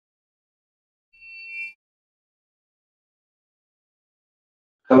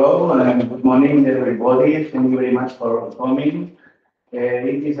Hello and good morning, everybody. Thank you very much for coming.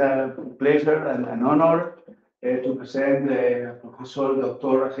 It is a pleasure and an honor to present Professor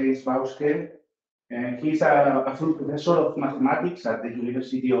Dr. Heinz Bauschke. He's a full professor of mathematics at the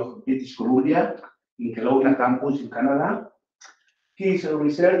University of British Columbia in Kelowna campus in Canada. His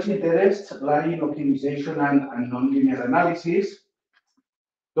research interests lie in optimization and nonlinear analysis.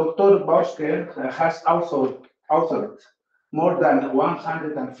 Dr. Bauschke has authored more than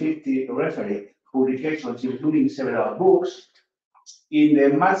 150 referred publications, including several books. In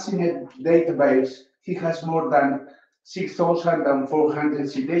the MathSciNet database, he has more than 6,400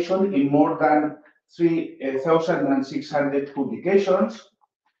 citations in more than 3,600 publications.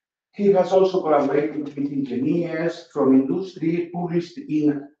 He has also collaborated with engineers from industry, published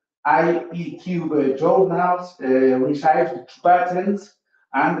in IEQ journals, received patents,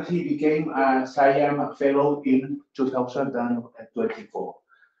 and he became a CIO fellow in 2024.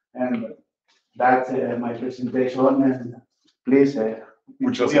 And that's my presentation. And please.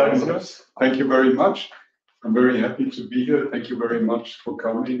 Muchas gracias. Thank you very much. I'm very happy to be here. Thank you very much for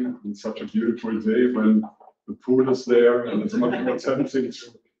coming on such a beautiful day when the pool is there and it's much more tempting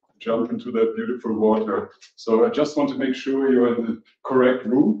to jump into that beautiful water. So I just want to make sure you're in the correct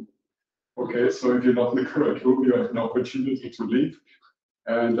room. Okay, so if you're not in the correct room, you have an opportunity to leave.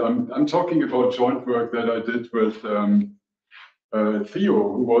 And I'm talking about joint work that I did with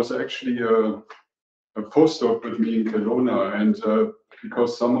Theo, who was actually a postdoc with me in Kelowna. And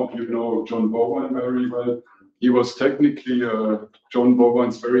because some of you know John Bauwein very well, he was technically John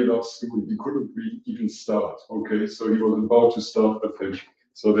Bauwein's very last student. He couldn't really even start. Okay, so he was about to start with him.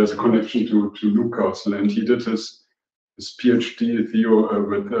 So there's a connection to Newcastle, and he did his PhD Theo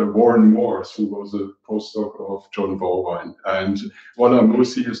with Warren Morse, who was a postdoc of John Bauwein. And Walla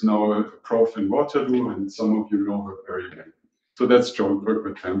Mosi is now a prof in Waterloo, and some of you know her very well. So that's joint work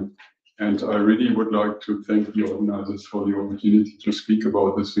with him. And I really would like to thank the organizers for the opportunity to speak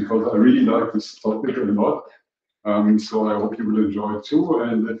about this, because I really like this topic a lot. So I hope you will enjoy it too.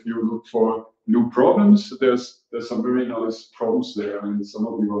 And if you look for new problems, there's some very nice problems there. And some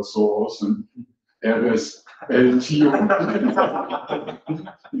of you are so awesome. RS, LTO.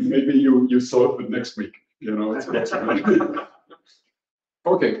 Maybe you solve it next week. You know, it's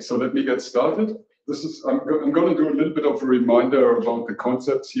okay, so let me get started. I'm going to do a little bit of a reminder about the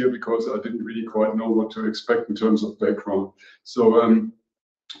concepts here, because I didn't really quite know what to expect in terms of background. So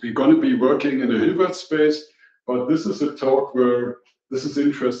we're going to be working in a Hilbert space, but this is a talk where this is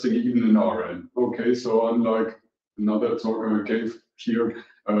interesting even in RN. Okay, so unlike another talk I gave here,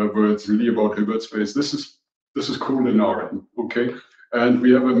 where it's really about Hilbert space, this is cool in RN. Okay, and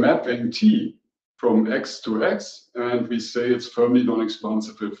we have a mapping T from X to X, and we say it's firmly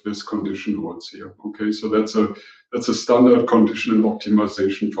non-expansive if this condition holds here. Okay, so that's a standard conditional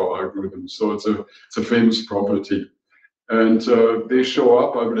optimization for algorithms. So it's a famous property, and they show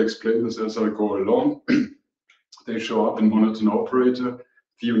up. I will explain this as I go along. They show up in monotone operator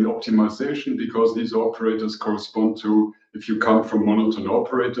theory optimization, because these operators correspond to, if you come from monotone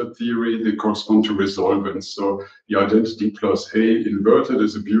operator theory, they correspond to resolvents. So the identity plus A inverted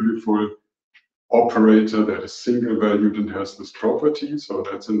is a beautiful operator that is single valued and has this property. So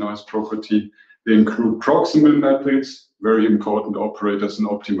that's a nice property. They include proximal matrix, very important operators in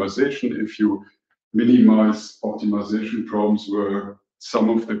optimization. If you minimize optimization problems where some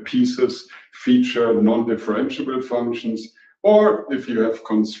of the pieces feature non-differentiable functions, or if you have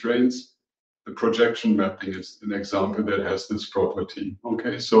constraints, the projection mapping is an example that has this property.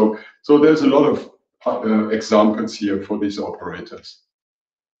 Okay, so there's a lot of examples here for these operators.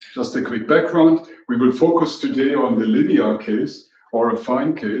 Just a quick background. We will focus today on the linear case or a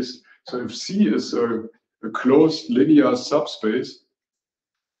fine case. So if C is a closed linear subspace,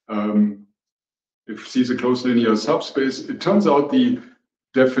 if C is a closed linear subspace, it turns out the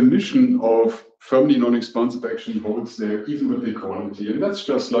definition of firmly non-expansive actually holds there, even with equality. And that's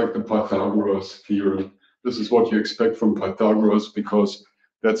just like the Pythagoras theorem. This is what you expect from Pythagoras, because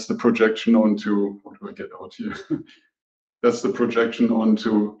that's the projection onto, what do I get out here? That's the projection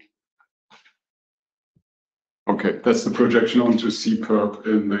onto, okay, that's the projection onto C perp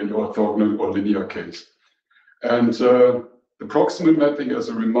in the orthogonal or linear case. And the proximal mapping, as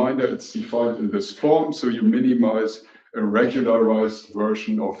a reminder, it's defined in this form. So you minimize a regularized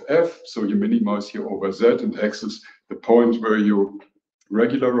version of F. So you minimize here over Z, and X is the point where you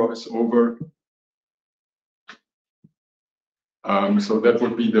regularize over. So that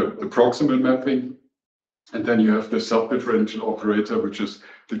would be the proximal mapping. And then you have the subdifferential operator, which is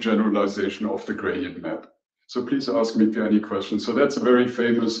the generalization of the gradient map. So please ask me if you have any questions. So that's a very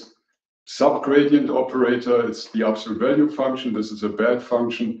famous subgradient operator. It's the absolute value function. This is a bad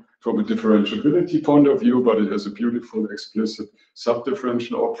function from a differentiability point of view, but it has a beautiful explicit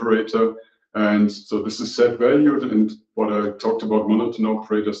subdifferential operator. And so this is set valued, and what I talked about monotone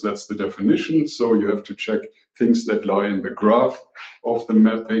operators, that's the definition. So you have to check things that lie in the graph of the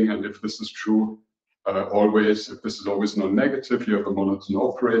mapping, and if this is true, if this is always non-negative, you have a monotone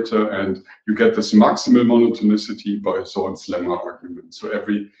operator, and you get this maximal monotonicity by Zorn's lemma argument. So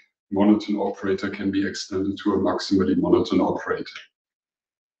every monotone operator can be extended to a maximally monotone operator.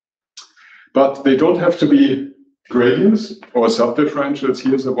 But they don't have to be gradients or subdifferentials.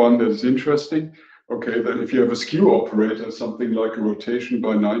 Here's the one that is interesting. Okay, that if you have a skew operator, something like a rotation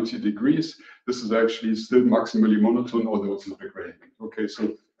by 90 degrees, this is actually still maximally monotone, although it's not a gradient. Okay,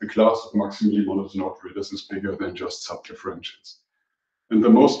 so the class of maximally monotone operators is bigger than just subdifferentials. And the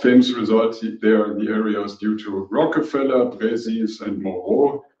most famous result there in the area is due to Rockefeller, Bresis, and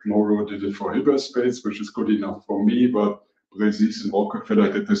Moreau. Moreau did it for Hilbert space, which is good enough for me, but Bresis and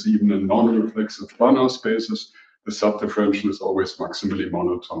Rockefeller did this even in non-reflexive planar spaces. The subdifferential is always maximally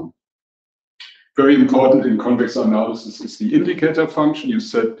monotone. Very important in convex analysis is the indicator function. You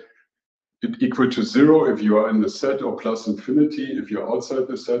set it equal to 0 if you are in the set, or plus infinity if you're outside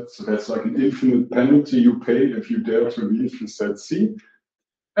the set. So that's like an infinite penalty you pay if you dare to leave the set C.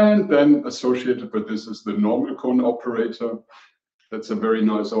 And then associated with this is the normal cone operator. That's a very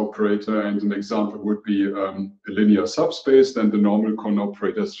nice operator, and an example would be a linear subspace. Then the normal cone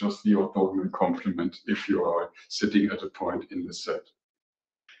operator is just the orthogonal complement if you are sitting at a point in the set.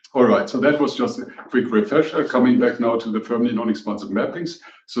 All right, so that was just a quick refresher. Coming back now to the Fermi non-expansive mappings.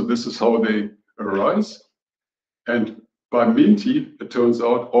 So this is how they arise. And by Minty, it turns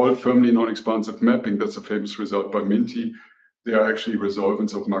out all Fermi non-expansive mapping, that's a famous result by Minty, they are actually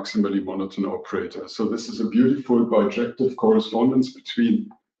resolvents of maximally monotone operators. So this is a beautiful bijective correspondence between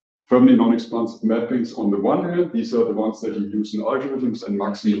Fermi non-expansive mappings on the one hand, these are the ones that you use in algorithms, and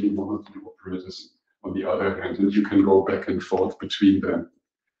maximally monotone operators on the other hand, and you can go back and forth between them.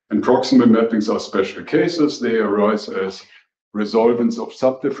 And proximal mappings are special cases. They arise as resolvents of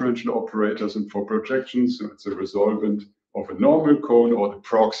subdifferential operators, and for projections, it's a resolvent of a normal cone or the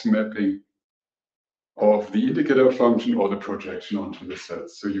prox mapping of the indicator function or the projection onto the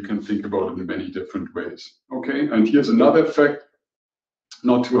sets. So you can think about it in many different ways. Okay, and here's another fact,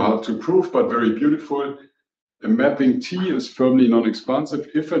 not too hard to prove, but very beautiful. A mapping T is firmly non-expansive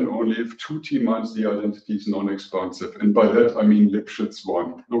if and only if 2T minus the identity is non-expansive. And by that, I mean Lipschitz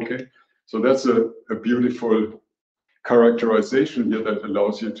 1. Okay, so that's a beautiful characterization here that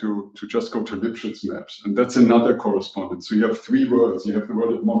allows you to just go to Lipschitz maps. And that's another correspondence. So you have three worlds. You have the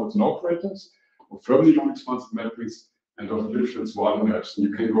world of monotone operators, of firmly non-expansive mappings, and of Lipschitz 1 maps. And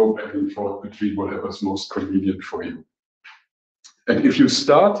you can go back and forth between whatever's most convenient for you. And if you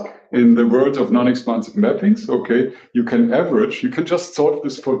start in the world of non-expansive mappings, okay, you can average, you can just solve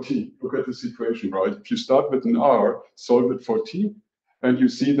this for T. Look at this equation, right? If you start with an R, solve it for T, and you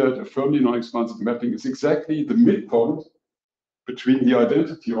see that a firmly non-expansive mapping is exactly the midpoint between the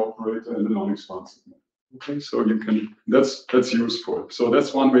identity operator and the non-expansive mapping. Okay, so you can, that's useful. So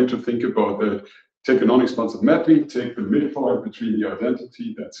that's one way to think about that. Take a non-expansive mapping, take the midpoint between the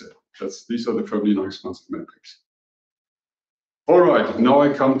identity, that's it. These are the firmly non-expansive mappings. All right, now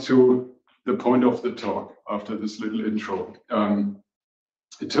I come to the point of the talk after this little intro.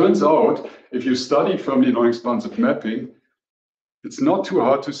 It turns out, if you study firmly non-expansive mapping, it's not too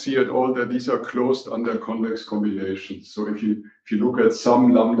hard to see at all that these are closed under convex combinations. So if you look at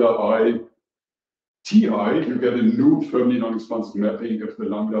some lambda I Ti, you get a new firmly non-expansive mapping if the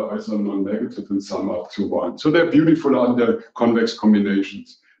lambda i's are non-negative and sum up to 1. So they're beautiful under convex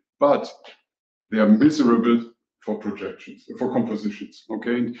combinations, but they are miserable for projections, for compositions.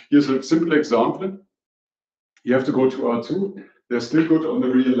 Okay, and here's a simple example. You have to go to R2. They're still good on the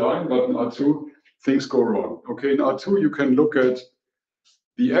real line, but in R2, things go wrong. Okay, in R2, you can look at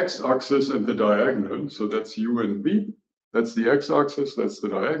the x-axis and the diagonal. So that's U and V. That's the x-axis, that's the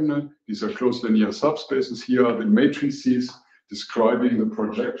diagonal. These are closed linear subspaces. Here are the matrices describing the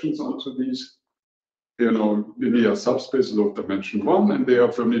projections onto these, linear subspaces of dimension 1, and they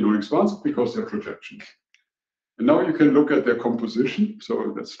are firmly non-expansive because they're projections. And now you can look at their composition.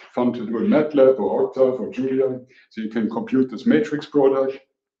 So that's fun to do in MATLAB or Octave or Julia. So you can compute this matrix product.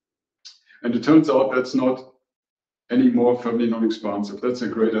 And it turns out that's not any more firmly non-expansive. That's a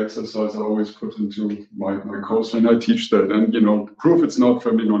great exercise I always put into my course when I teach that. And prove it's not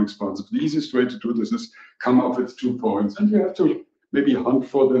firmly non-expansive. The easiest way to do this is come up with 2 points, and you have to maybe hunt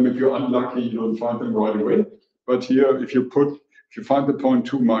for them. If you're unlucky, you don't find them right away. But here, if you find the point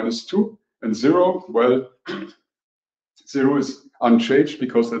 2 minus 2 and 0, well, 0 is unchanged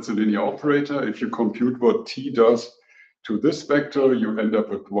because that's a linear operator. If you compute what t does to this vector, you end up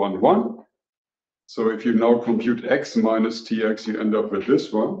with 1, 1. So if you now compute x minus tx, you end up with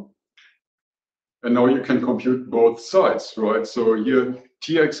this one. And now you can compute both sides, right? So here,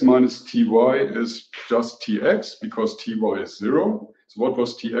 tx minus ty is just tx because ty is 0. So what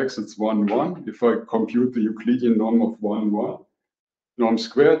was tx? It's 1, 1. If I compute the Euclidean norm of 1, 1, norm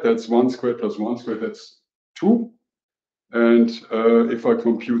squared, that's 1 squared plus 1 squared, that's 2. And if I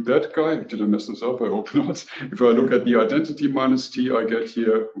compute that guy, did I mess this up? I hope not. If I look at the identity minus t, I get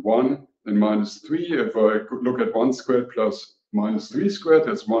here 1 and minus 3. If I look at 1 squared plus minus 3 squared,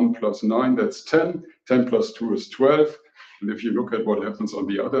 that's 1 plus 9, that's 10. 10 plus 2 is 12. And if you look at what happens on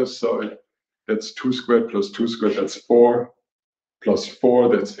the other side, that's 2 squared plus 2 squared, that's 4. Plus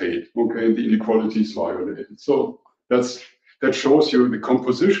 4, that's 8. Okay, and the inequality is violated. So that shows you the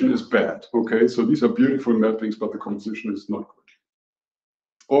composition is bad. Okay, so these are beautiful mappings, but the composition is not good.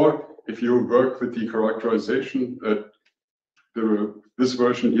 Or if you work with the characterization that this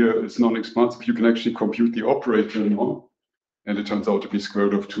version here is non-expansive, you can actually compute the operator norm, and it turns out to be square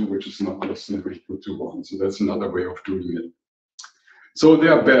root of 2, which is not less than or equal to 1. So that's another way of doing it. So they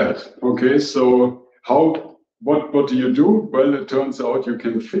are bad. Okay, so what do you do? Well, it turns out you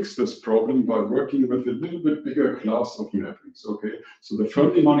can fix this problem by working with a little bit bigger class of mappings. Okay, so the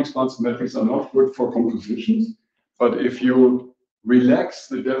firmly non-expansive mappings are not good for compositions, but if you relax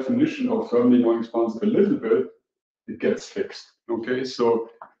the definition of firmly non-expansive a little bit, it gets fixed. Okay, so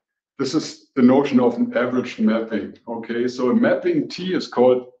this is the notion of an averaged mapping. Okay, so a mapping T is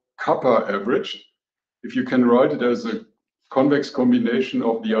called kappa averaged. If you can write it as a convex combination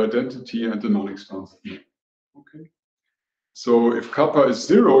of the identity and the non-expansive mapping. Okay. So if kappa is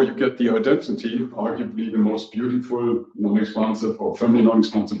 0, you get the identity, arguably the most beautiful non-expansive or firmly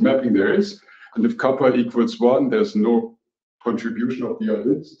non-expansive mapping there is. And if kappa equals 1, there's no contribution of the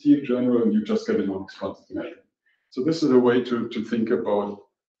identity in general, and you just get a non-expansive mapping. So this is a way to think about,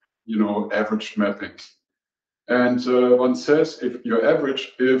 averaged mappings. And one says if you're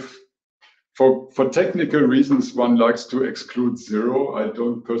average, if for technical reasons, one likes to exclude 0. I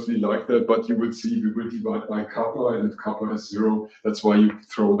don't personally like that, but you will see we will divide by kappa, and if kappa is 0, that's why you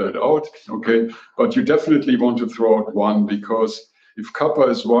throw that out. Okay, but you definitely want to throw out 1, because if kappa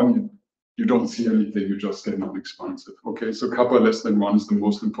is 1, you don't see anything, you just get non-expansive. Okay, so kappa less than 1 is the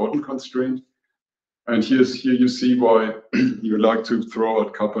most important constraint. And here you see why you like to throw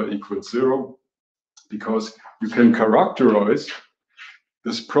out kappa equals 0, because you can characterize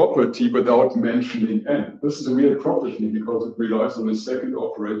this property without mentioning n. This is a weird property because it relies on the second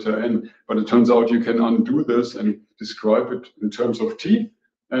operator n, but it turns out you can undo this and describe it in terms of t,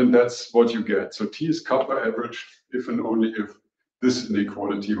 and that's what you get. So t is kappa average if and only if this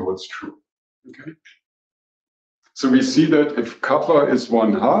inequality holds true. Okay. So we see that if kappa is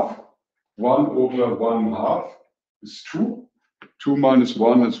 1/2, 1 over 1/2 is 2. 2 minus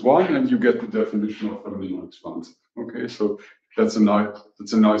 1 is 1, and you get the definition of firmly non-expansive. Okay, so that's a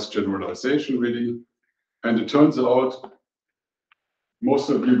nice generalization, really. And it turns out, most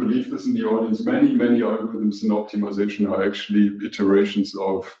of you believe this in the audience, many algorithms in optimization are actually iterations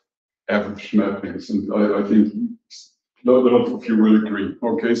of average mappings. And I think a lot of you will agree.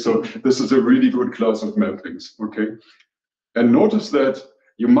 Okay, so this is a really good class of mappings. Okay, and notice that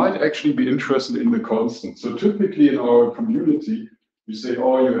you might actually be interested in the constant. So typically in our community, you say,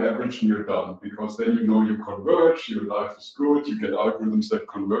 oh, you're average and you're done, because then you know you converge, your life is good, you get algorithms that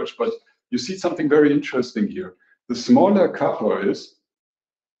converge. But you see something very interesting here. The smaller kappa is,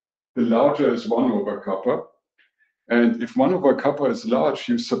 the larger is 1 over kappa. And if 1 over kappa is large,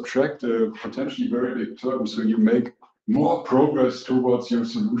 you subtract a potentially very big term, so you make more progress towards your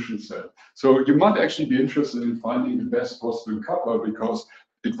solution set. So you might actually be interested in finding the best possible kappa, because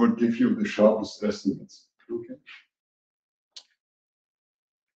it would give you the sharpest estimates. Okay.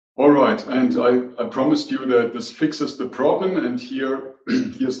 All right, and I promised you that this fixes the problem, and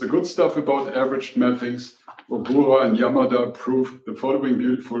here's the good stuff about averaged mappings. Obura and Yamada proved the following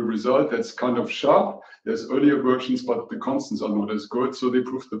beautiful result. That's kind of sharp. There's earlier versions, but the constants are not as good. So they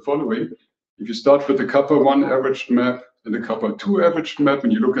proved the following. If you start with the kappa 1 averaged map and the kappa 2 averaged map,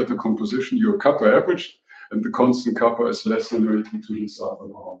 and you look at the composition, you're kappa averaged, and the constant kappa is less than or equal to this upper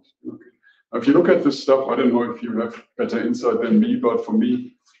bound. Okay. If you look at this stuff, I don't know if you have better insight than me, but for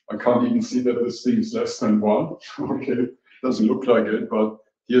me, I can't even see that this thing is less than 1. Okay, doesn't look like it, but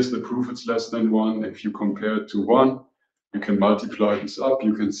here's the proof it's less than 1. If you compare it to 1, you can multiply this up.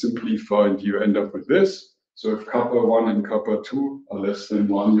 You can simplify and you end up with this. So if kappa 1 and kappa 2 are less than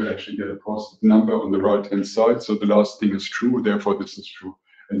 1, you actually get a positive number on the right-hand side. So the last thing is true, therefore this is true.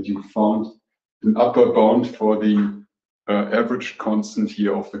 And you found an upper bound for the average constant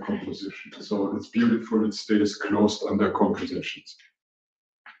here of the composition. So it's beautiful, it stays closed under compositions.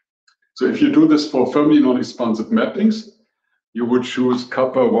 So if you do this for Fermi non-expansive mappings, you would choose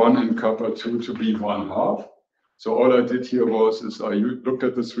kappa 1 and kappa 2 to be 1/2. So all I did here is I looked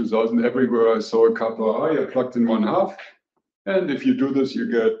at this result, and everywhere I saw a kappa I plugged in 1/2. And if you do this, you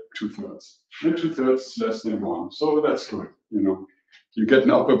get 2/3. And 2/3 is less than 1. So that's good. You get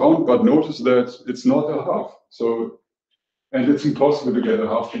an upper bound, but notice that it's not a half. And it's impossible to get a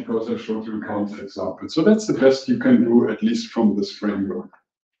half because I showed you a counter example. So that's the best you can do, at least from this framework.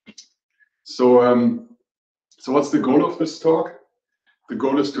 So what's the goal of this talk? The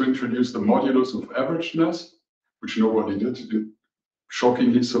goal is to introduce the modulus of averageness, which nobody did,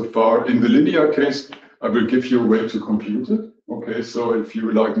 shockingly so far. In the linear case, I will give you a way to compute it. Okay, so if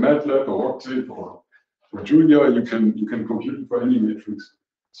you like MATLAB or Octave or Julia, you can compute it for any matrix.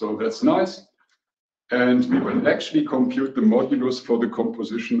 So that's nice. And we will actually compute the modulus for the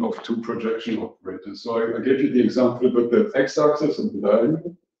composition of two projection operators. So I gave you the example with the x-axis and the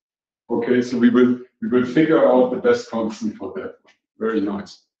diagonal. Okay, so we will figure out the best constant for that. Very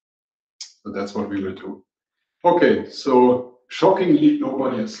nice. So that's what we will do. Okay, so shockingly,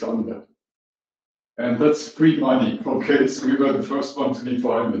 nobody has done that. And that's free money. Okay, so we were the first one to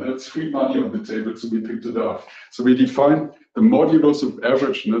define it. That's free money on the table, so we picked it up. So we define the modulus of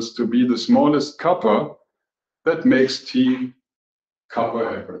averageness to be the smallest kappa that makes T kappa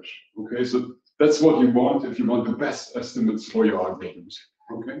average. Okay, so that's what you want if you want the best estimates for your algorithms.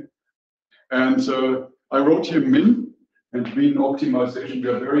 Okay, and I wrote here min, and in optimization we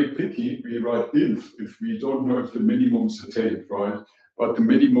are very picky. We write if we don't know if the minimum is attained, right? But the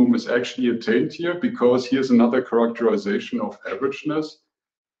minimum is actually attained here because here's another characterization of averageness.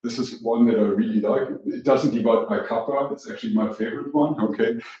 This is one that I really like. It doesn't divide by kappa. It's actually my favorite one.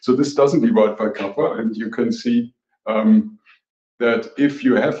 Okay, so this doesn't divide by kappa, and you can see that if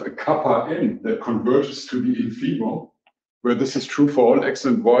you have a kappa n that converges to the infimum, where this is true for all x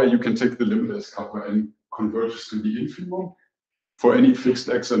and y, you can take the limit as kappa n converges to the infimum for any fixed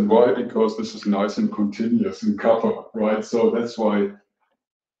x and y, because this is nice and continuous in kappa, right? So that's why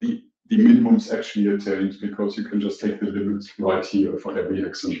the minimum is actually attained, because you can just take the limits right here for every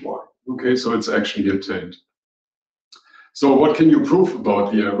x and y. Okay, so it's actually attained. So what can you prove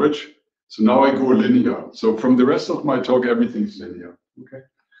about the average? So now I go linear. So from the rest of my talk, everything's linear. Okay.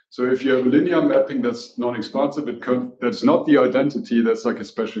 So if you have a linear mapping that's non-expansive, that's not the identity, that's like a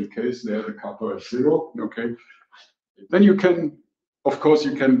special case, there the kappa is 0. Okay. Then you can, of course,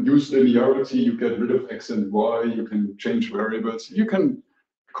 you can use linearity, you get rid of x and y, you can change variables, you can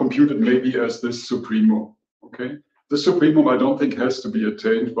compute it maybe as this supremum. Okay. The supremum I don't think has to be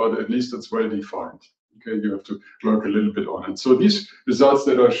attained, but at least it's well defined. Okay, you have to work a little bit on it. So these results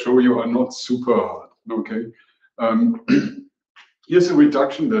that I show you are not super hard. Okay. Here's a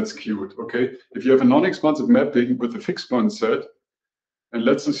reduction that's cute. Okay, if you have a non-expansive mapping with a fixed point set, and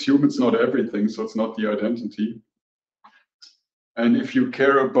let's assume it's not everything, so it's not the identity. And if you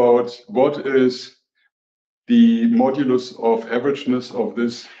care about what is the modulus of averageness of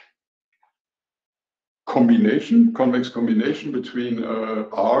this combination, convex combination between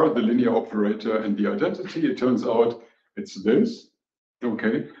R, the linear operator, and the identity, it turns out it's this.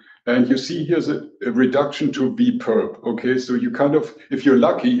 Okay. And you see here's a reduction to V perp. Okay, so you kind of, if you're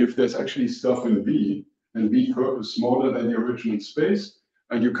lucky, if there's actually stuff in V, and V perp is smaller than the original space,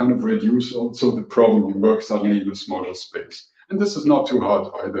 and you kind of reduce also the problem, you work suddenly in a smaller space. And this is not too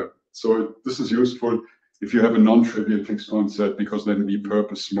hard either. So this is useful if you have a non-trivial fixed point set, because then V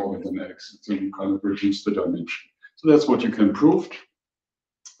perp is smaller than X. So you kind of reduce the dimension. So that's what you can prove.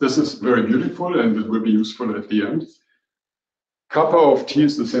 This is very beautiful, and it will be useful at the end. Kappa of T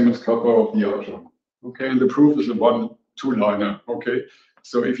is the same as kappa of the algebra. Okay, and the proof is a 1-2-liner. Okay,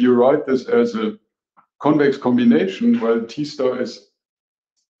 so if you write this as a convex combination, well, T star is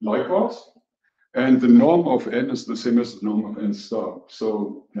likewise, and the norm of n is the same as the norm of n star.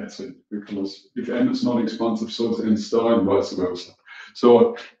 So that's it, because if n is non-expansive, so is n star, and vice versa.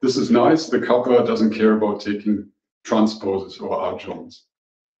 So this is nice. The kappa doesn't care about taking transposes or adjoints.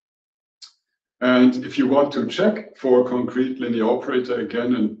 And if you want to check for a concrete linear operator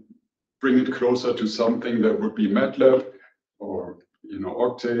again and bring it closer to something that would be MATLAB or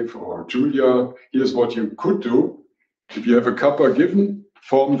Octave or Julia, here's what you could do. If you have a kappa given,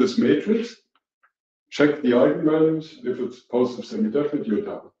 form this matrix, check the eigenvalues. If it's positive semi-definite, you're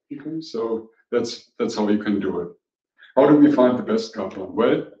done. Okay, so that's how you can do it. How do we find the best kappa?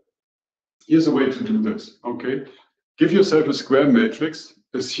 Well, here's a way to do this. Okay, give yourself a square matrix.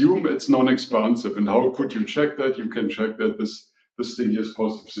 Assume it's non-expansive. And how could you check that? You can check that this thing is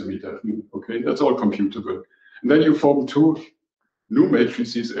positive semi-definite. Okay, that's all computable. And then you form two new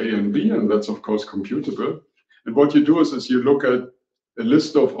matrices A and B, and that's of course computable. And what you do is you look at a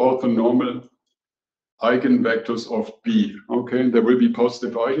list of orthonormal eigenvectors of B. Okay, and there will be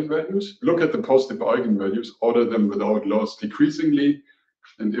positive eigenvalues. Look at the positive eigenvalues, order them without loss decreasingly.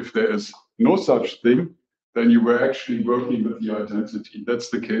 And if there is no such thing, then you were actually working with the identity. That's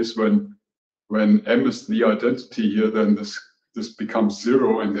the case when M is the identity here, then this becomes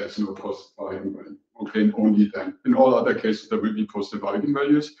 0 and there's no positive eigenvalue. Okay, and only then. In all other cases, there will be positive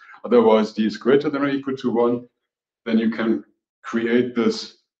eigenvalues. Otherwise, D is greater than or equal to 1. Then you can create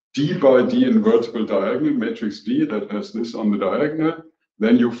this D by D invertible diagonal, matrix D, that has this on the diagonal.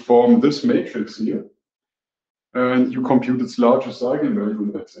 Then you form this matrix here, and you compute its largest eigenvalue,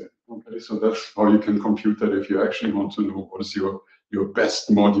 and that's it. Okay, so that's how you can compute that if you actually want to know what is your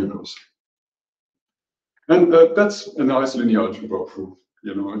best modulus. And that's a nice linear algebra proof.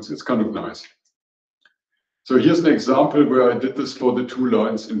 You know, it's kind of nice. So here's an example where I did this for the 2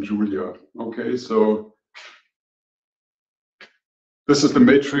 lines in Julia. Okay, so this is the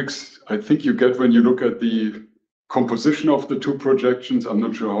matrix I think you get when you look at the composition of the 2 projections. I'm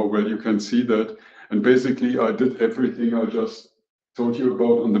not sure how well you can see that. And basically, I did everything I just told you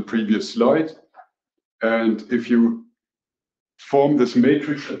about on the previous slide. And if you form this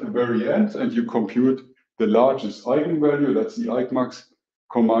matrix at the very end and you compute the largest eigenvalue, that's the Eichmax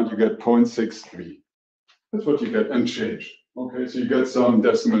command, you get 0.63. That's what you get, unchanged. Okay, so you get some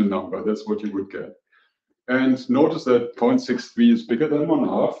decimal number. That's what you would get. And notice that 0.63 is bigger than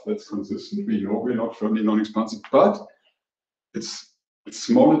 1/2. That's consistent. We know we're not firmly non-expansive, but it's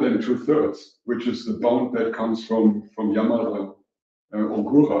smaller than 2/3, which is the bound that comes from Yamada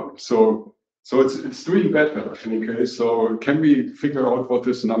Ogura. So it's doing better. Okay, so can we figure out what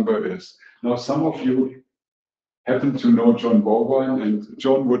this number is? Now, some of you happen to know John Borwein, and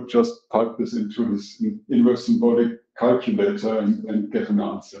John would just type this into his inverse symbolic calculator and get an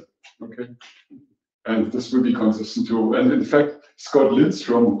answer. Okay. And this will be consistent too. And in fact, Scott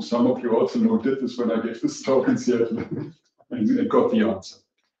Lindstrom, who some of you also know, did this when I gave this talk in Seattle and got the answer.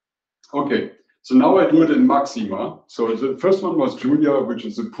 Okay, so now I do it in Maxima. So the first one was Julia, which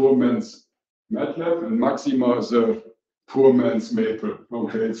is a poor man's MATLAB, and Maxima is a poor man's Maple.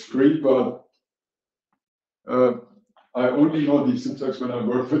 Okay, it's free, but I only know the syntax when I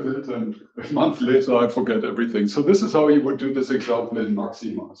work with it, and a month later I forget everything. So this is how you would do this example in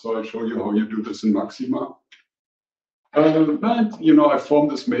Maxima. So I'll show you how you do this in Maxima. And you know, I form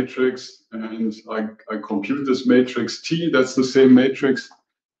this matrix and I compute this matrix T. That's the same matrix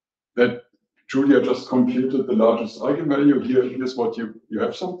that Julia just computed the largest eigenvalue. Here's what you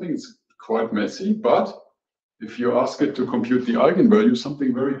have something. It's quite messy, but if you ask it to compute the eigenvalue,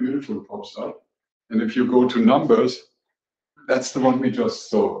 something very beautiful pops up. And if you go to numbers, that's the one we just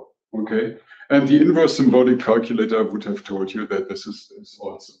saw, okay? And the inverse symbolic calculator would have told you that this is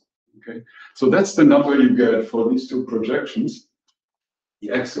also, okay? So that's the number you get for these 2 projections,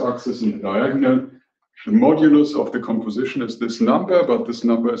 the x-axis and the diagonal. The modulus of the composition is this number, but this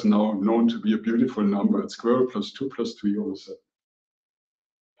number is now known to be a beautiful number. It's square root plus 2 plus 3 over 7.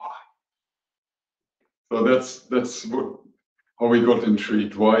 So that's how we got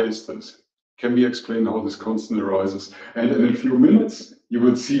intrigued. Why is this? Can we explain how this constant arises? And in a few minutes, you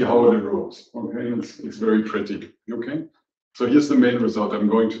will see how it arose. Okay, it's very pretty. Okay, so here's the main result. I'm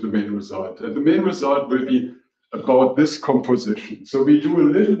going to the main result. And the main result will be about this composition. So we do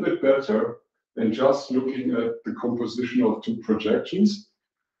a little bit better than just looking at the composition of 2 projections.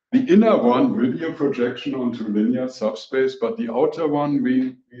 The inner one will be a projection onto linear subspace, but the outer one,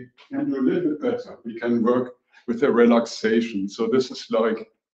 we can do a little bit better. We can work with a relaxation. So this is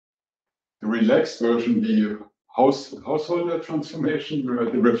like the relaxed version, the householder transformation,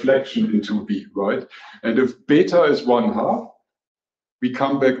 the reflection into B, right? And if beta is 1/2, we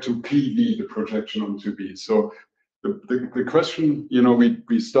come back to PV, the projection onto B. So the question, you know,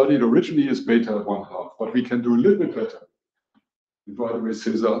 we studied originally is beta 1/2, but we can do a little bit better. And by the way,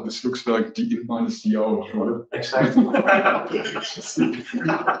 Cesar, this looks like D in minus D out, right? Exactly.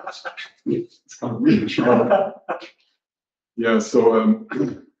 It's kind of weird. Yeah,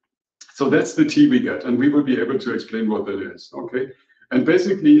 so that's the T we get, and we will be able to explain what that is, okay? And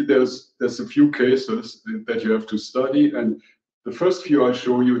basically, there's a few cases that you have to study, and the first few I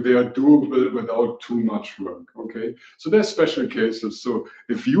show you, they are doable without too much work, okay? So there's special cases. So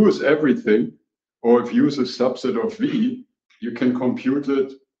if U is everything, or if U is a subset of V, you can compute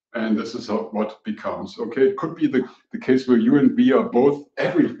it, and this is what it becomes, okay? It could be the case where U and V are both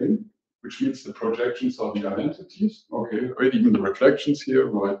everything, which means the projections are the identities, okay? Or even the reflections here,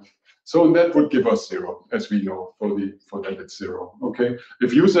 right? So and that would give us 0, as we know, for that it's 0, okay?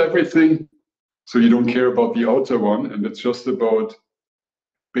 If U is everything, So you don't care about the outer one, and it's just about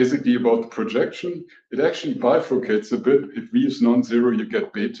basically about the projection. It actually bifurcates a bit. If V is non-zero, you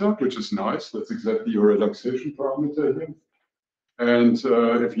get beta, which is nice. That's exactly your relaxation parameter here. And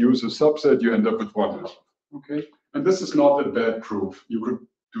if you use a subset, you end up with 1. Okay, and this is not a bad proof. You could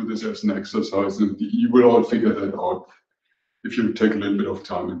do this as an exercise, and you will all figure that out if you take a little bit of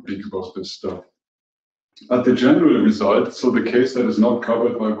time and think about this stuff. But the general result, so the case that is not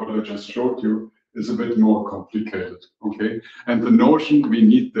covered by what I just showed you, is a bit more complicated. Okay, and the notion we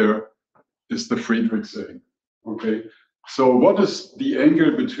need there is the Friedrichs-Angle. Okay, so what is the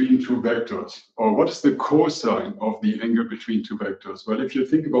angle between two vectors, or what is the cosine of the angle between two vectors? Well, if you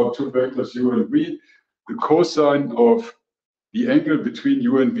think about two vectors u and v, the cosine of the angle between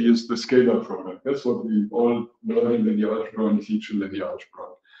u and v is the scalar product. That's what we all learn in linear algebra and teach in linear algebra.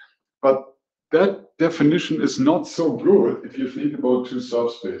 But that definition is not so good if you think about two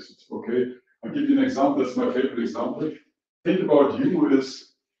subspaces. Okay, I'll give you an example. That's my favorite example. Think about u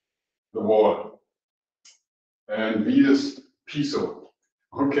is the wall, and v is piezo.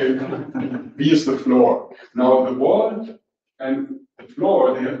 Okay, v is the floor. Now the wall and the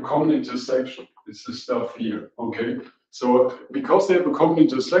floor, they have a common intersection. It's the stuff here. Okay, so because they have a common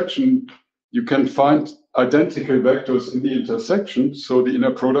intersection, you can find identical vectors in the intersection. So the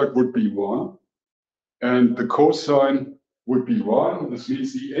inner product would be 1, and the cosine would be 1. This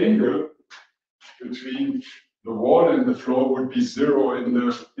means the angle between the wall and the floor would be 0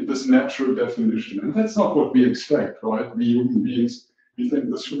 in this natural definition. And that's not what we expect, right? We human beings, we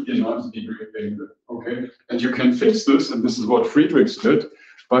think this should be a 90-degree angle. Okay, and you can fix this, and this is what Friedrichs did,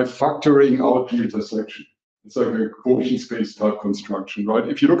 by factoring out the intersection. It's like a quotient space type construction, right?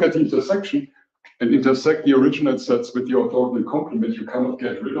 If you look at the intersection and intersect the originate sets with the orthogonal complement, you cannot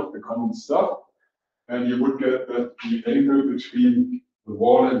get rid of the common stuff, and you would get that the angle between the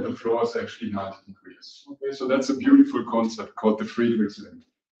wall and the floor is actually 90 degrees. Okay, so that's a beautiful concept called the Friedrichs-Angle.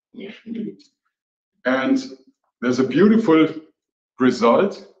 Yeah. And there's a beautiful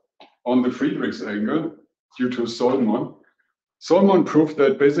result on the Friedrichs-Angle due to Solomon. Solomon proved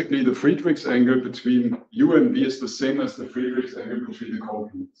that basically the Friedrichs-Angle between u and v is the same as the Friedrichs-Angle between the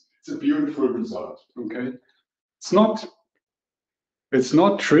complements. It's a beautiful result. Okay, it's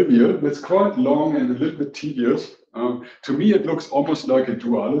not trivial. It's quite long and a little bit tedious. To me, it looks almost like a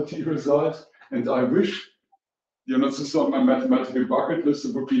duality result, and I wish, this is on my mathematical bucket list.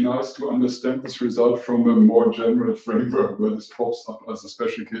 It would be nice to understand this result from a more general framework where this pops up as a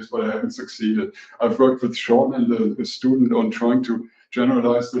special case, but I haven't succeeded. I've worked with Sean and a student on trying to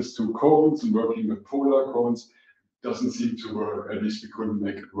generalize this to cones and working with polar cones. Doesn't seem to work. At least we couldn't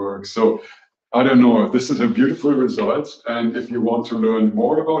make it work. So I don't know. This is a beautiful result, and if you want to learn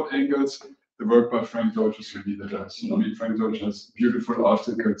more about angles, the work by Frank Deutsch is really the best. I mean, Frank Deutsch has beautiful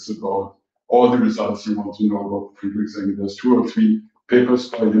articles about all the results you want to know about the Friedrichs-Angle. There's 2 or 3 papers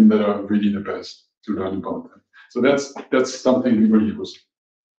by him that are really the best to learn about them. So that's something we will use.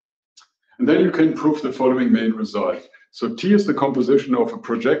 And then you can prove the following main result. So T is the composition of a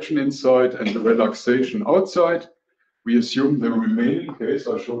projection inside and the relaxation outside. We assume the remaining case.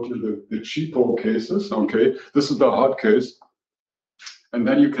 I showed you the cheapo cases. Okay, this is the hard case. And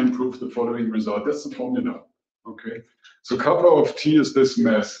then you can prove the following result. That's the formula. Okay, so kappa of T is this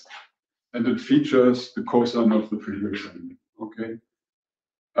mess, and it features the cosine of the Friedrichs-Angle. Okay,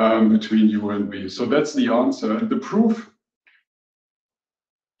 between u and v. So that's the answer. And the proof,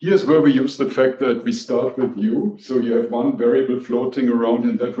 here's where we use the fact that we start with u. So you have one variable floating around,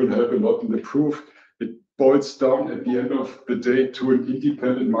 and that will help a lot in the proof. It boils down at the end of the day to an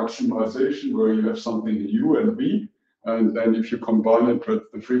independent maximization where you have something in u and v. And then if you combine it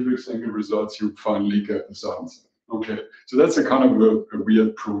with the Friedrichs-Angle results, you finally get this answer. Okay, so that's a kind of a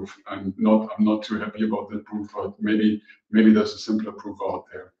weird proof. I'm not too happy about that proof, but maybe there's a simpler proof out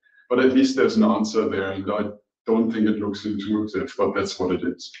there. But at least there's an answer there, and I don't think it looks intuitive, but that's what it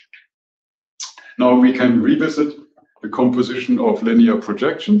is. Now we can revisit the composition of linear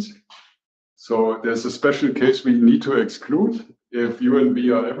projections. So there's a special case we need to exclude. If u and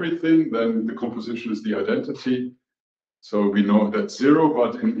v are everything, then the composition is the identity. So we know that's 0,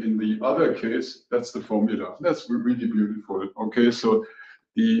 but in the other case, that's the formula. That's really beautiful. Okay, so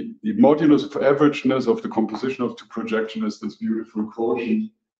the modulus of averageness of the composition of the projection is this beautiful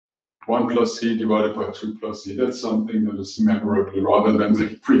quotient, 1 plus c divided by 2 plus c. That's something that is memorable rather than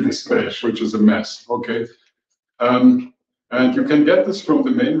the previous page, which is a mess. Okay, and you can get this from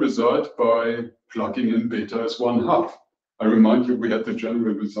the main result by plugging in beta as 1/2. I remind you, we had the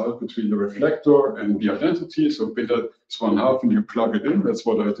general result between the reflector and the identity. So beta is 1/2, and you plug it in. That's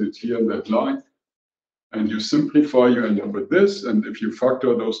what I did here in that line. and you simplify, you end up with this. And if you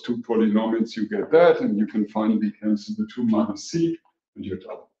factor those two polynomials, you get that, and you can finally cancel the 2 minus c, and you're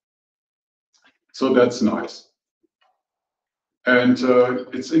done. So that's nice. And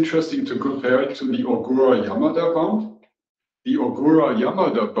it's interesting to compare it to the Ogura-Yamada bound. The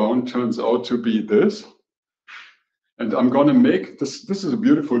Ogura-Yamada bound turns out to be this. And I'm going to make this. This is a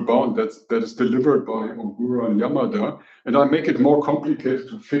beautiful bound that is delivered by Ogura and Yamada, and I make it more complicated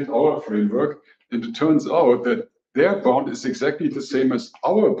to fit our framework. And it turns out that their bound is exactly the same as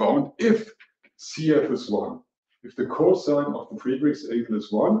our bound if CF is 1. If the cosine of the Friedrichs angle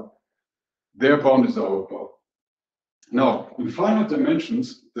is 1, their bound is our bound. Now, in finite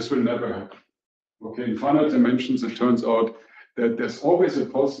dimensions, this will never happen. Okay, in finite dimensions, it turns out that there's always a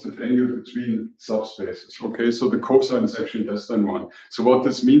positive angle between subspaces. Okay, so the cosine is actually less than 1. So what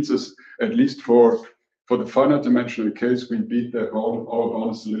this means is, at least for the finite dimensional case, we beat their bound. Our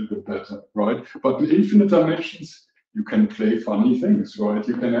bound is a little bit better, right? But in infinite dimensions, you can play funny things, right?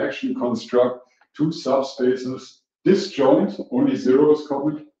 You can actually construct 2 subspaces disjoint, only 0 is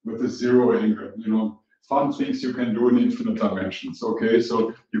common, with a 0 angle. You know, fun things you can do in infinite dimensions. Okay,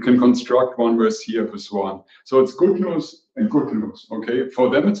 so you can construct one where CF is 1. So it's good news and good news. Okay, for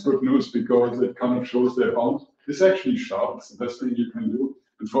them it's good news because it kind of shows their bound is actually sharp. It's the best thing you can do.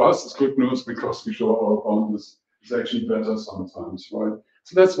 And for us it's good news because we show our bound is actually better sometimes, right?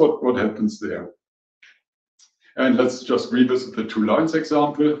 So that's what happens there. And let's just revisit the 2 lines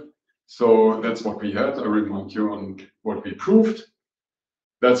example. So that's what we had. I remind you on what we proved.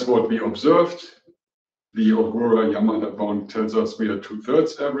 That's what we observed. The Ogura-Yamada bound tells us we are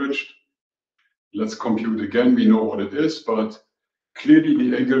 2/3 averaged. Let's compute again. We know what it is, but clearly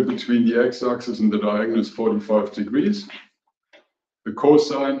the angle between the x-axis and the diagonal is 45 degrees. The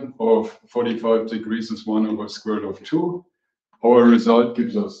cosine of 45 degrees is 1 over square root of 2. Our result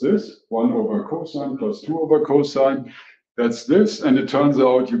gives us this, 1 over cosine plus 2 over cosine. That's this, and it turns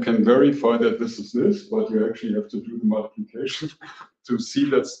out you can verify that this is this, but you actually have to do the multiplication to see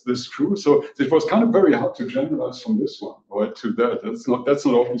that's this true. So it was kind of very hard to generalize from this one, right, to that. That's not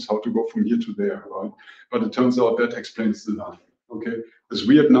always how to go from here to there, right? But it turns out that explains the line. Okay, this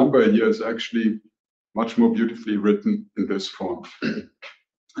weird number here is actually much more beautifully written in this form,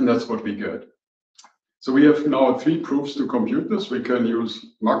 and that's what we get. So we have now 3 proofs to compute this. We can use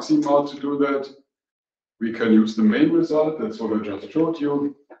maxima to do that. We can use the main result, that's what I just showed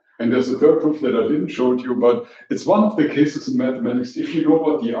you. And there's a third proof that I didn't show you, but it's one of the cases in mathematics, if you know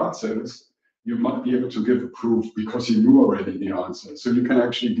what the answer is, you might be able to give a proof because you knew already the answer. So you can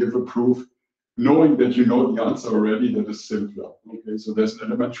actually give a proof knowing that you know the answer already, that is simpler. Okay, so there's an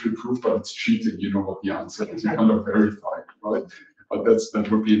elementary proof, but it's cheating, you know what the answer is. You kind of verify it, right? But that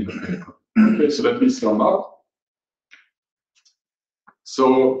would be in the paper. Okay, so let me sum up.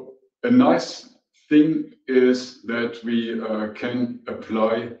 So a nice thing is that we can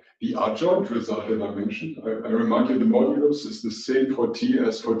apply the adjoint result that I mentioned. I remind you the modulus is the same for t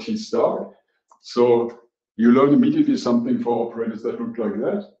as for t star. So you learn immediately something for operators that look like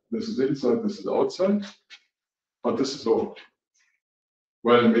that. This is inside, this is outside, but this is all.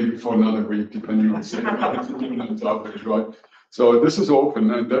 Well, maybe for another week, depending on the average, right? So this is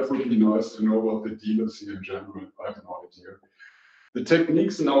open, and that would be nice to know what the deal is here in general. I have no idea. The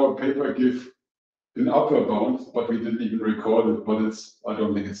techniques in our paper give an upper bound, but we didn't even record it, but I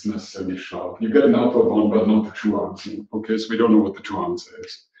don't think it's necessarily sharp. You get an upper bound, but not the true answer. Okay, so we don't know what the true answer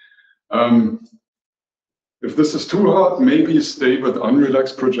is. If this is too hard, maybe stay with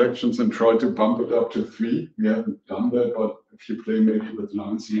unrelaxed projections and try to bump it up to 3. We haven't done that, but if you play maybe with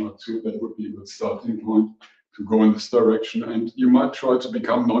lines or 2, that would be a good starting point to go in this direction. And you might try to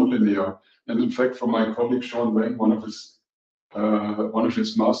become nonlinear. And in fact, for my colleague Sean Wang, one of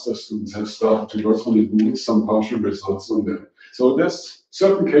his master students has started to work on it and make some partial results on that. So there's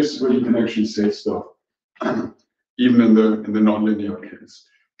certain cases where you can actually say stuff, even in the nonlinear case.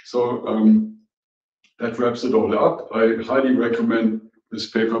 So that wraps it all up. I highly recommend this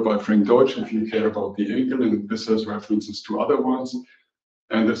paper by Frank Deutsch if you care about the angle, and this has references to other ones.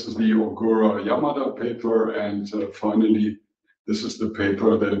 And this is the Ogura-Yamada paper, and finally, this is the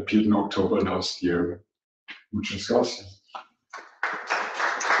paper that appeared in October last year. Muchas gracias.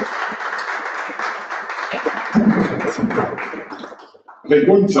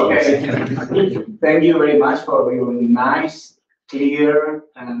 Okay. Thank you very much for your nice, clear,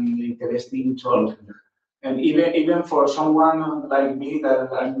 and interesting talk. And even for someone like me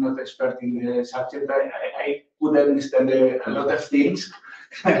that I'm not expert in the subject, I could understand a lot of things.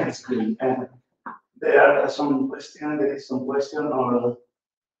 That's good. There are some questions. There is some question or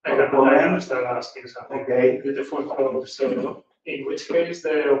comment. Start asking something. Okay. Beautiful code. So, in which case the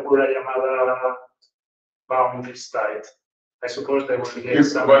Ogura-Yamada bound is tight. I suppose they will get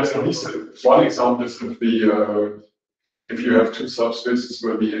Yes, some. well, at least one example is if you have two subspaces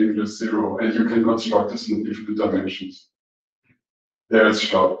where the angle is 0 and you can construct this in different dimensions. There it's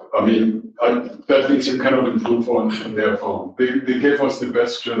sharp. I mean, that means you cannot improve on their form. They gave us the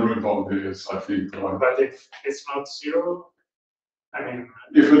best general boundaries, I think. Right? But if it's not 0, I mean.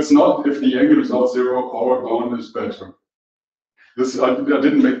 If the angle is not 0, our bound is better. This I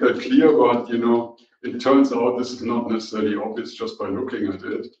didn't make that clear, but you know, it turns out this is not necessarily obvious just by looking at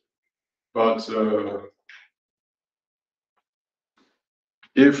it. But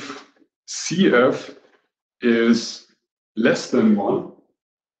if CF is less than 1,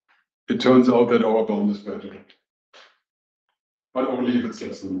 it turns out that our bound is better. But only if it's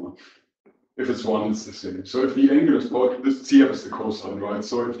less than 1. If it's 1, it's the same. So if the angle is positive, this CF is the cosine, right?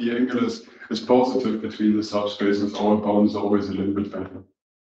 So if the angle is positive between the subspaces, our bound is always a little bit better.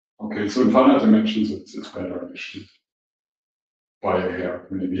 Okay, so in finite dimensions, it's better actually. By a hair,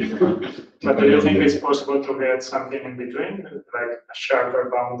 maybe. But do you think it's possible to get something in between, like a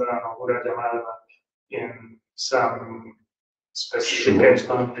sharper bound and a Ura Yamal in some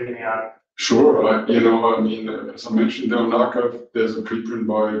specification on linear? Sure, you know, I mean, as I mentioned there on archive, there's a preprint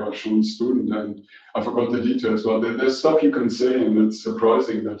by Sean's student, and I forgot the details, but there's stuff you can say, and it's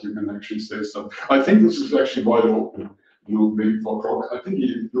surprising that you can actually say stuff. I think this is actually wide open, you know, maybe for prox. I think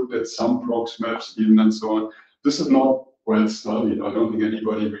he looked at some prox maps even and so on. This is not well studied. I don't think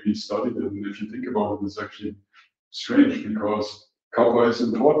anybody really studied it, and if you think about it, it's actually strange because kappa is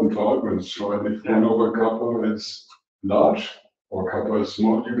important for algorithms, right? If 1 over kappa is large, or kappa is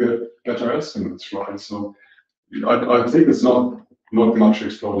small, you get better estimates, right? So I think it's not much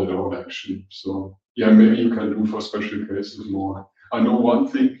explored at all, actually. So yeah, maybe you can do for special cases more. I know one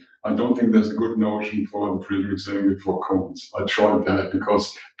thing, I don't think there's a good notion for the Friedrichs angle for cones. I tried that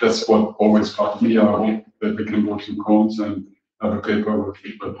because that's what always bugged me. I hope that we can go to cones and have a paper with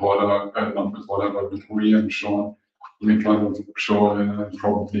Waller, not with Waller, but with Uri and Sean. We kind of show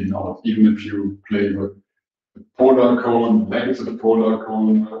probably not, even if you play with polar cone, negative polar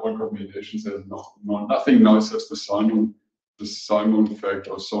cone, all combinations. There's nothing nice as the Simon effect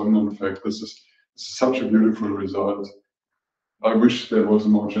or Simon effect. This is such a beautiful result. I wish there was a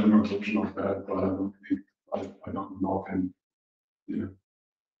more general version of that, but I don't think I don't know him. Yeah.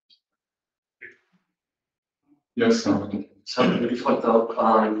 Yes, So beautiful talk.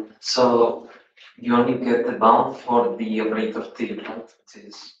 So you only get the bound for the operator T, right?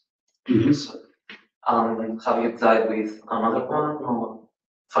 Which is so, have you tried with another one? Or,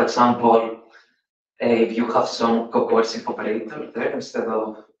 for example, if you have some coercive operator there instead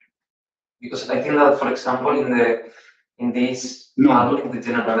of, because I think that, for example, in this model, in the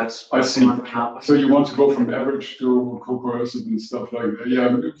general I see. So you want to go from average to coercive and stuff like that?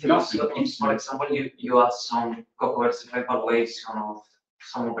 Yeah. So if, for example, you add some coercive evaluation of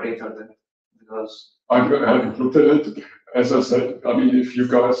some operator there, because I haven't looked at it. As I said, I mean, if you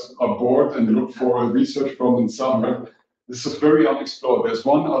guys are bored and look for a research problem somewhere, this is very unexplored. There's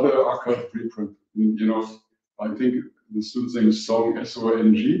one other archive preprint. You know, I think the student's name is Song,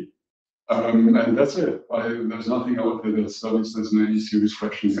 S-O-N-G. And that's it. There's nothing out there that studies this in any serious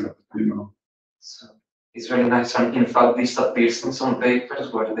fashion yet, you know. So it's very nice. And in fact, this appears in some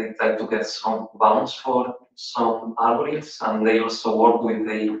papers where they try to get some bounds for some algorithms, and they also work with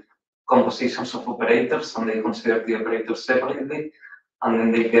the compositions of operators, and they consider the operators separately, and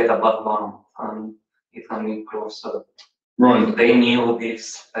then they get a bad bound, and it can be improved. So right. They knew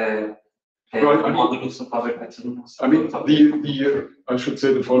this. Right, modulus of average. I mean, I should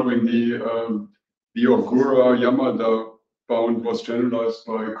say the following: the Ogura Yamada bound was generalized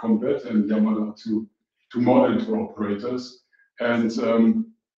by Convet and Yamada to model two operators. And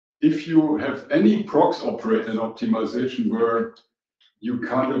if you have any prox operator in optimization where you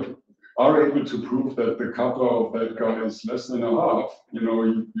kind of are able to prove that the kappa of that guy is less than a half, you know,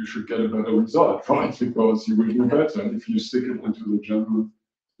 you should get a better result, right? Because you will do better if you stick it into the general,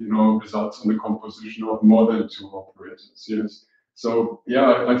 you know, results in the composition of more than two operators. Yes. So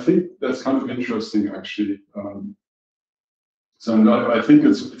yeah, I think that's kind of interesting actually. So I think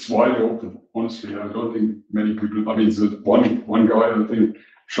it's wide open. Honestly, I don't think many people. I mean, the one guy, I think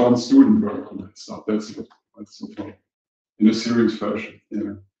Sean's student worked on that stuff. That's it. That's so far in a serious fashion.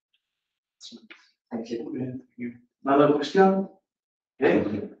 Yeah. Thank you. Another question?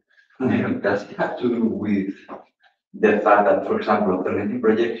 Okay. Does it have to do with the fact that, for example, alternative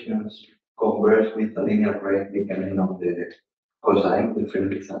projections converge with a linear rate depending on the cosine, the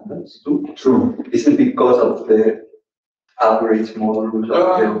Friedrich samples too? True. Is it because of the average modulus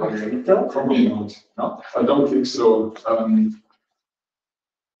of the operator? Probably not. No? I don't think so.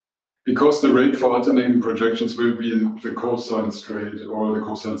 because the rate for alternating projections will be the cosine straight or the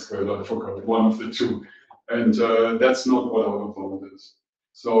cosine squared, I forgot, one of the two. And that's not what our bound is.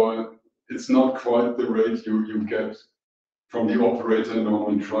 So it's not quite the rate you get from the operator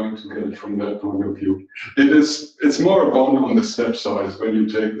norm and trying to get it from that point of view. It's more a bound on the step size when you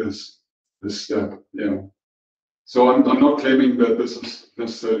take this step. Yeah. So I'm not claiming that this is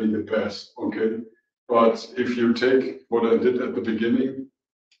necessarily the best, okay? But if you take what I did at the beginning,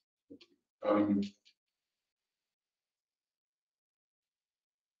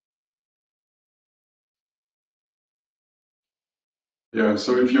 yeah,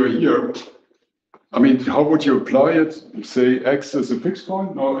 so if you're here, I mean, how would you apply it? Say x is a fixed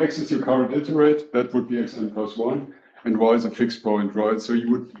point. No, x is your current iterate. That would be xn plus 1, and y is a fixed point, right? So you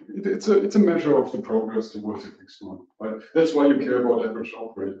would, it's a measure of the progress towards a fixed point, right? That's why you care about average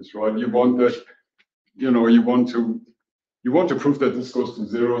operators, right? You want that, you know, you want to prove that this goes to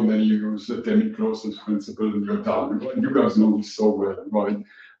 0, and then you use the demi-closeness principle, and you're done. Right? You guys know this so well, right?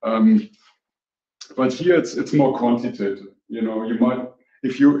 But here it's more quantitative. You know, you might.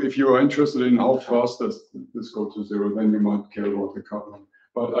 If you are interested in how fast does this go to 0, then you might care about the cover.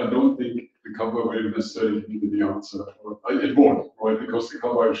 But I don't think the cover will necessarily be the answer. It won't, right? Because the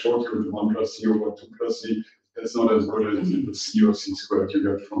cover I showed you, the 1 plus c over 2 plus c, that's not as good as the c or c squared you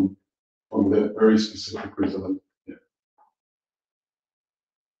get from that very specific result. Yeah.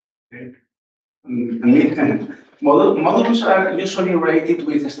 Okay. Modulus are usually rated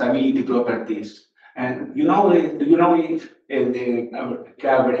with stability properties. And do you know if the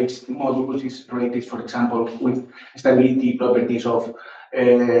average modulus is rated, for example, with stability properties of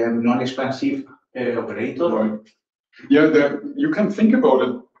non-expansive operator? Right. Yeah, you can think about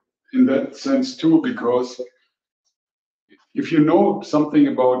it in that sense too, because if you know something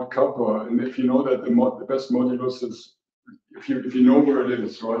about kappa, and if you know that the best modulus is, if you know where it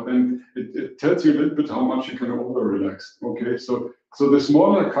is, right, then it tells you a little bit how much you can over-relax. Okay, so the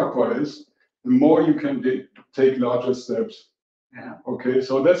smaller kappa is, the more you can take larger steps. Yeah. Okay,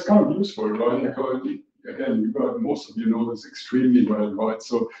 so that's kind of useful, right? Because again, most of you know this extremely well, right?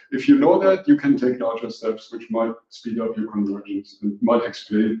 So if you know that, you can take larger steps, which might speed up your convergence and might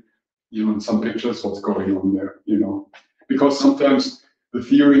explain, you know, in some pictures what's going on there, you know. Because sometimes the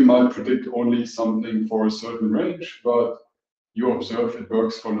theory might predict only something for a certain range, but you observe it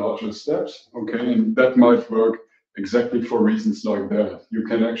works for larger steps, okay? And that might work exactly for reasons like that. You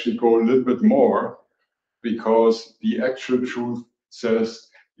can actually go a little bit more because the actual truth says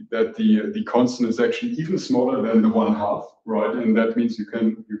that the constant is actually even smaller than the 1/2, right? And that means you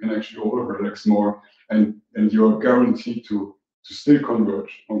can actually over-relax more, and you're guaranteed to still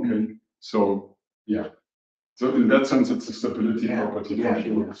converge, okay? So yeah. So in that sense, it's a stability property. Yeah. For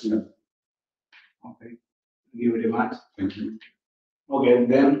sure. Yeah. Okay. Thank you very much. Thank you. Okay,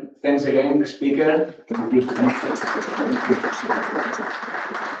 then thanks again, speaker. Thank you.